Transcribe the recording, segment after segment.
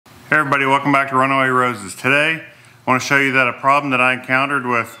Hey everybody, welcome back to Runaway Roses. Today, I want to show you that a problem that I encountered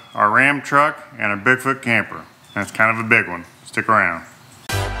with our Ram truck and a Bigfoot camper. And it's kind of a big one. Stick around.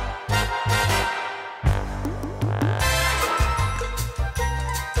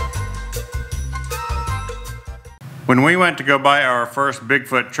 When we went to go buy our first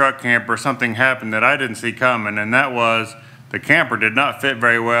Bigfoot truck camper, something happened that I didn't see coming, and that was the camper did not fit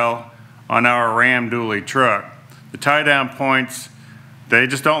very well on our Ram dually truck. The tie-down points, they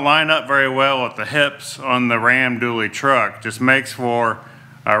just don't line up very well with the hips on the Ram dually truck. Just makes for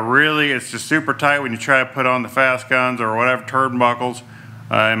it's just super tight when you try to put on the fast guns or whatever turnbuckles.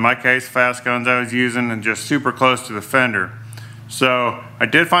 In my case, fast guns I was using, and just super close to the fender. So I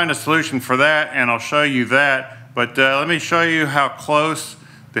did find a solution for that, and I'll show you that. But let me show you how close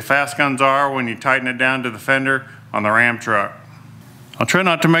the fast guns are when you tighten it down to the fender on the Ram truck. I'll try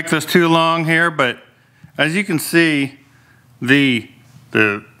not to make this too long here, but as you can see, the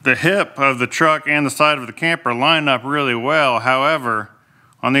hip of the truck and the side of the camper line up really well. However,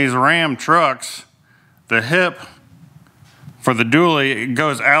 on these Ram trucks, the hip for the dually, it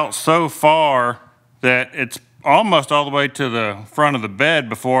goes out so far that it's almost all the way to the front of the bed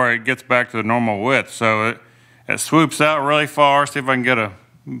before it gets back to the normal width. So it swoops out really far. See if I can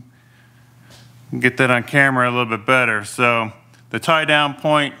get that on camera a little bit better. So the tie down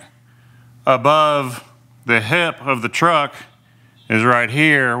point above the hip of the truck is right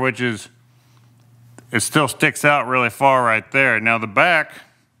here, which is, it still sticks out really far right there. Now the back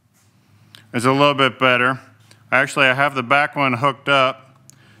is a little bit better. Actually, I have the back one hooked up,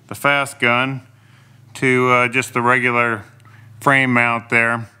 the fast gun, to just the regular frame mount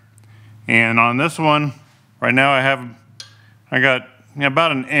there. And on this one, right now I got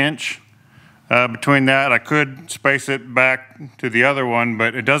about an inch between that. I could space it back to the other one,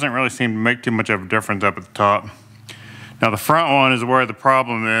 but it doesn't really seem to make too much of a difference up at the top. Now the front one is where the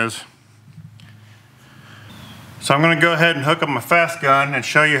problem is. So I'm going to go ahead and hook up my fast gun and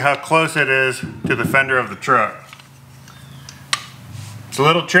show you how close it is to the fender of the truck. It's a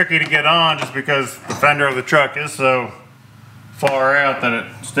little tricky to get on just because the fender of the truck is so far out that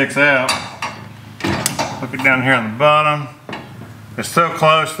it sticks out. Hook it down here on the bottom. It's so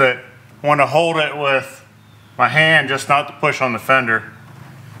close that I want to hold it with my hand just not to push on the fender.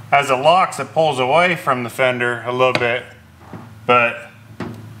 As it locks, it pulls away from the fender a little bit, but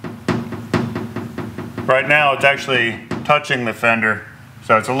right now it's actually touching the fender,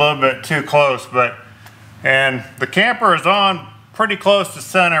 so it's a little bit too close. And the camper is on pretty close to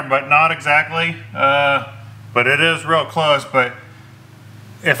center, but not exactly, but it is real close. But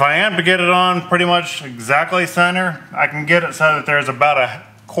if I am to get it on pretty much exactly center, I can get it so that there's about a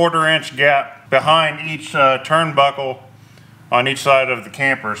 1/4 inch gap behind each turnbuckle on each side of the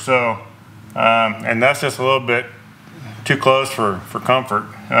camper. So, and that's just a little bit too close for comfort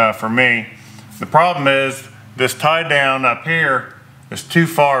for me. The problem is this tie down up here is too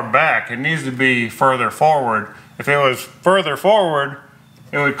far back. It needs to be further forward. If it was further forward,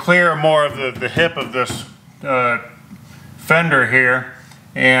 it would clear more of the hip of this fender here,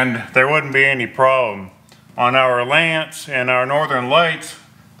 and there wouldn't be any problem. On our Lance and our Northern Lights,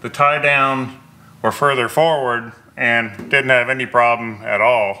 the tie down were further forward and didn't have any problem at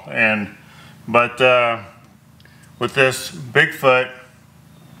all. But with this Bigfoot,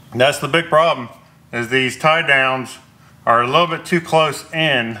 that's the big problem, is these tie downs are a little bit too close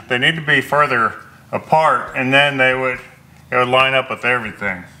in. They need to be further apart, and then it would line up with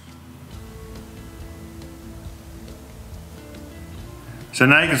everything. So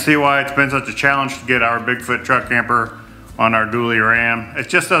now you can see why it's been such a challenge to get our Bigfoot truck camper on our dually Ram. It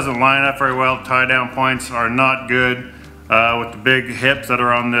just doesn't line up very well. Tie down points are not good with the big hips that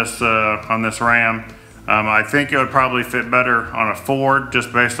are on this Ram. I think it would probably fit better on a Ford,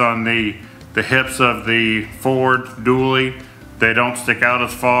 just based on the hips of the Ford dually. They don't stick out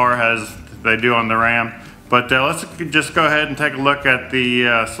as far as they do on the Ram. But let's just go ahead and take a look at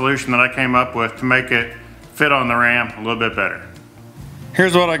the solution that I came up with to make it fit on the Ram a little bit better.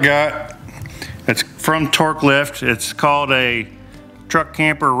 Here's what I got. It's from Torklift. It's called a truck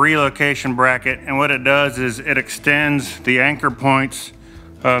camper relocation bracket, and what it does is it extends the anchor points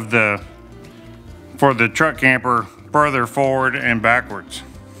for the truck camper further forward and backwards.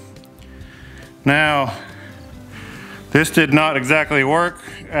 Now, this did not exactly work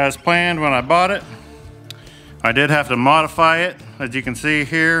as planned when I bought it. I did have to modify it, as you can see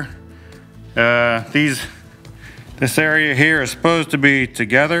here. This area here is supposed to be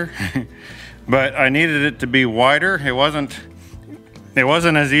together, but I needed it to be wider. It wasn't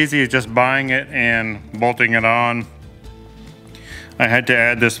as easy as just buying it and bolting it on. I had to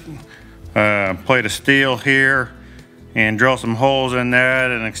add this plate of steel here and drill some holes in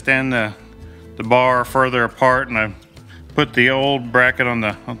that and extend the bar further apart. And I put the old bracket on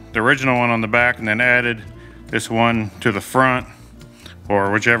the original one on the back, and then added this one to the front,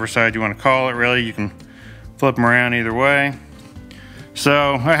 or whichever side you want to call it. Really, you can flip them around either way.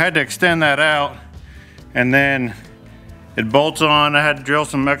 So I had to extend that out, and then it bolts on. I had to drill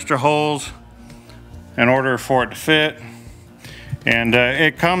some extra holes in order for it to fit, and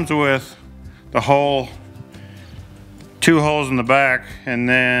it comes with the hole, 2 holes in the back, and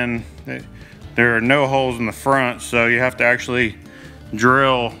then there are no holes in the front, so you have to actually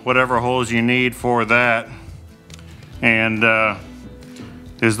drill whatever holes you need for that. And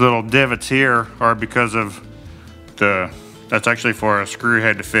these little divots here are because of that's actually for a screw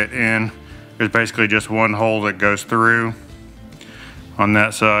head to fit in. There's basically just one hole that goes through on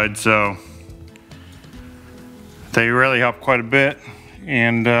that side, so they really help quite a bit.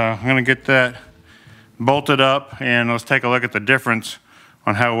 And I'm gonna get that bolted up, and let's take a look at the difference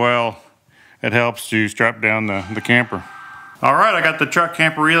on how well it helps to strap down the camper. All right, I got the truck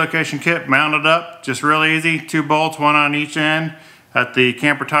camper relocation kit mounted up, just real easy. 2 bolts, 1 on each end at the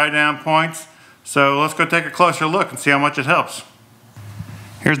camper tie down points. So let's go take a closer look and see how much it helps.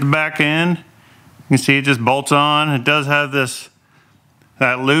 Here's the back end. You can see it just bolts on. It does have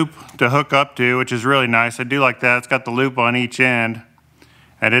that loop to hook up to, which is really nice. I do like that. It's got the loop on each end,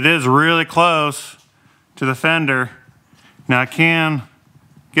 and it is really close to the fender. Now I can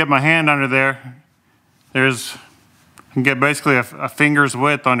get my hand under there. I can get basically a finger's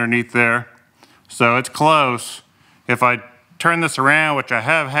width underneath there, so it's close. If I turn this around, which I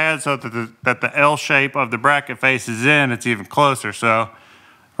have had, so that the L shape of the bracket faces in, it's even closer. So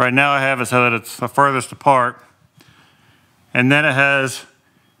right now I have it so that it's the furthest apart. And then it has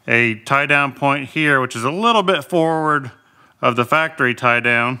a tie down point here, which is a little bit forward of the factory tie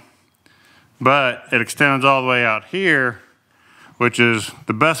down, but it extends all the way out here, which is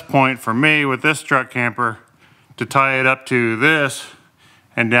the best point for me with this truck camper to tie it up to this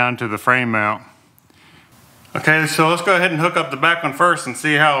and down to the frame mount. Okay, so let's go ahead and hook up the back one first and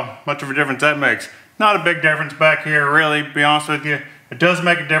see how much of a difference that makes. Not a big difference back here, really, to be honest with you. It does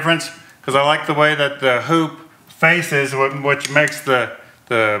make a difference because I like the way that the hoop faces, which makes the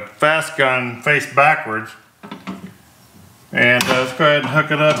fast gun face backwards. And let's go ahead and hook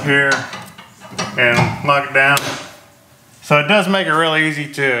it up here and lock it down. So it does make it really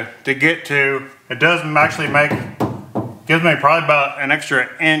easy to get to. It does actually gives me probably about an extra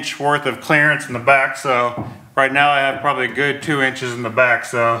inch worth of clearance in the back. So right now I have probably a good 2 inches in the back,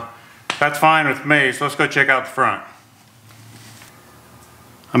 so that's fine with me. So let's go check out the front.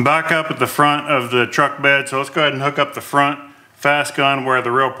 I'm back up at the front of the truck bed, so let's go ahead and hook up the front fast gun where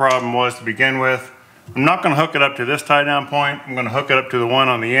the real problem was to begin with. I'm not going to hook it up to this tie down point. I'm going to hook it up to the one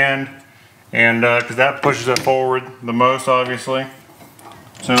on the end, and because that pushes it forward the most, obviously.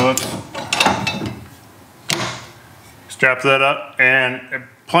 So let's strap that up, and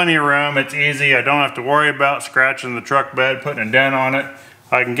plenty of room. It's easy. I don't have to worry about scratching the truck bed, putting a dent on it.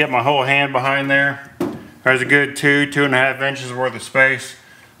 I can get my whole hand behind there. There's a good 2.5 inches worth of space.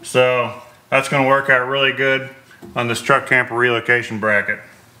 So that's going to work out really good on this truck camper relocation bracket.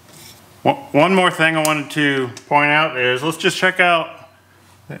 One more thing I wanted to point out is let's just check out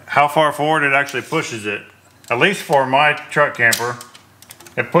how far forward it actually pushes it. At least for my truck camper,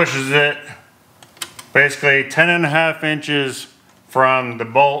 it pushes it basically 10.5 inches from the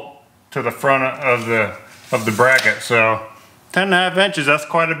bolt to the front of the bracket. So 10.5 inches, that's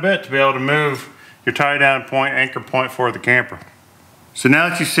quite a bit to be able to move your tie down point, anchor point for the camper. So now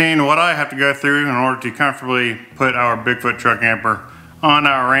that you've seen what I have to go through in order to comfortably put our Bigfoot truck camper on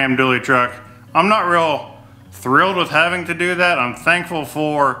our Ram dually truck, I'm not real thrilled with having to do that. I'm thankful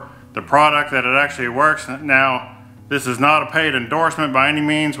for the product, that it actually works. Now, this is not a paid endorsement by any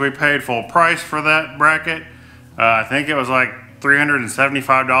means. We paid full price for that bracket. I think it was like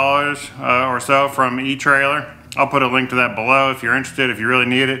 $375 or so from Etrailer. I'll put a link to that below if you're interested, if you really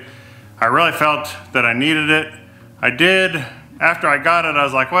need it. I really felt that I needed it. I did. After I got it, I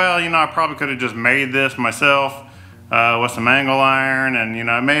was like, well, you know, I probably could have just made this myself with some angle iron, and you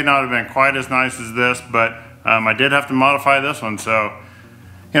know, it may not have been quite as nice as this, but I did have to modify this one, so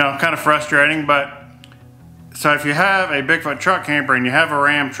you know, kind of frustrating. But so if you have a Bigfoot truck camper and you have a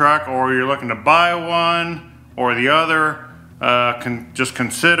Ram truck, or you're looking to buy one or the other, just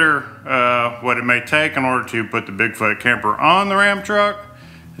consider what it may take in order to put the Bigfoot camper on the Ram truck.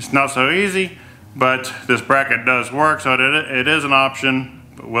 It's not so easy, but this bracket does work, so it is an option.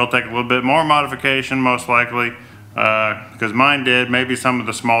 But will take a little bit more modification, most likely, because mine did. Maybe some of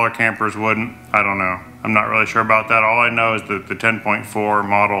the smaller campers wouldn't. I don't know. I'm not really sure about that. All I know is that the 10.4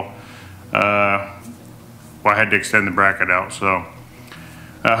 model I had to extend the bracket out. So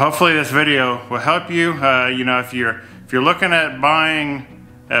hopefully this video will help you. You know, if you're looking at buying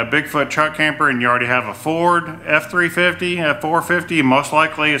a Bigfoot truck camper and you already have a Ford F350, a 450, most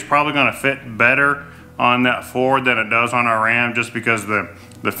likely it's probably going to fit better on that Ford than it does on our Ram, just because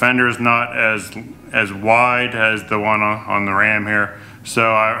the fender is not as wide as the one on the Ram here.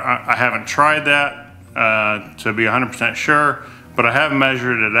 So I haven't tried that to be 100% sure, but I have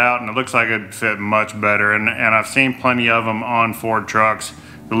measured it out and it looks like it'd fit much better. And I've seen plenty of them on Ford trucks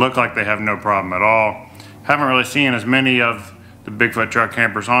that look like they have no problem at all. Haven't really seen as many of the Bigfoot truck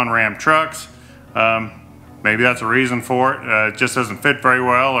campers on Ram trucks. Maybe that's a reason for it. It just doesn't fit very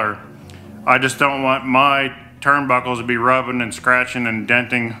well, or I just don't want my turnbuckles to be rubbing and scratching and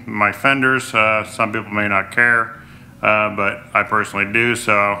denting my fenders. Some people may not care, but I personally do,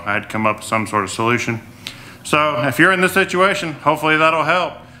 so I had to come up with some sort of solution. So if you're in this situation, hopefully that'll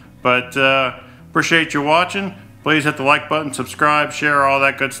help. But appreciate you watching. Please hit the like button, subscribe, share, all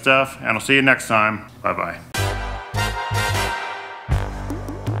that good stuff, and I'll see you next time. Bye-bye.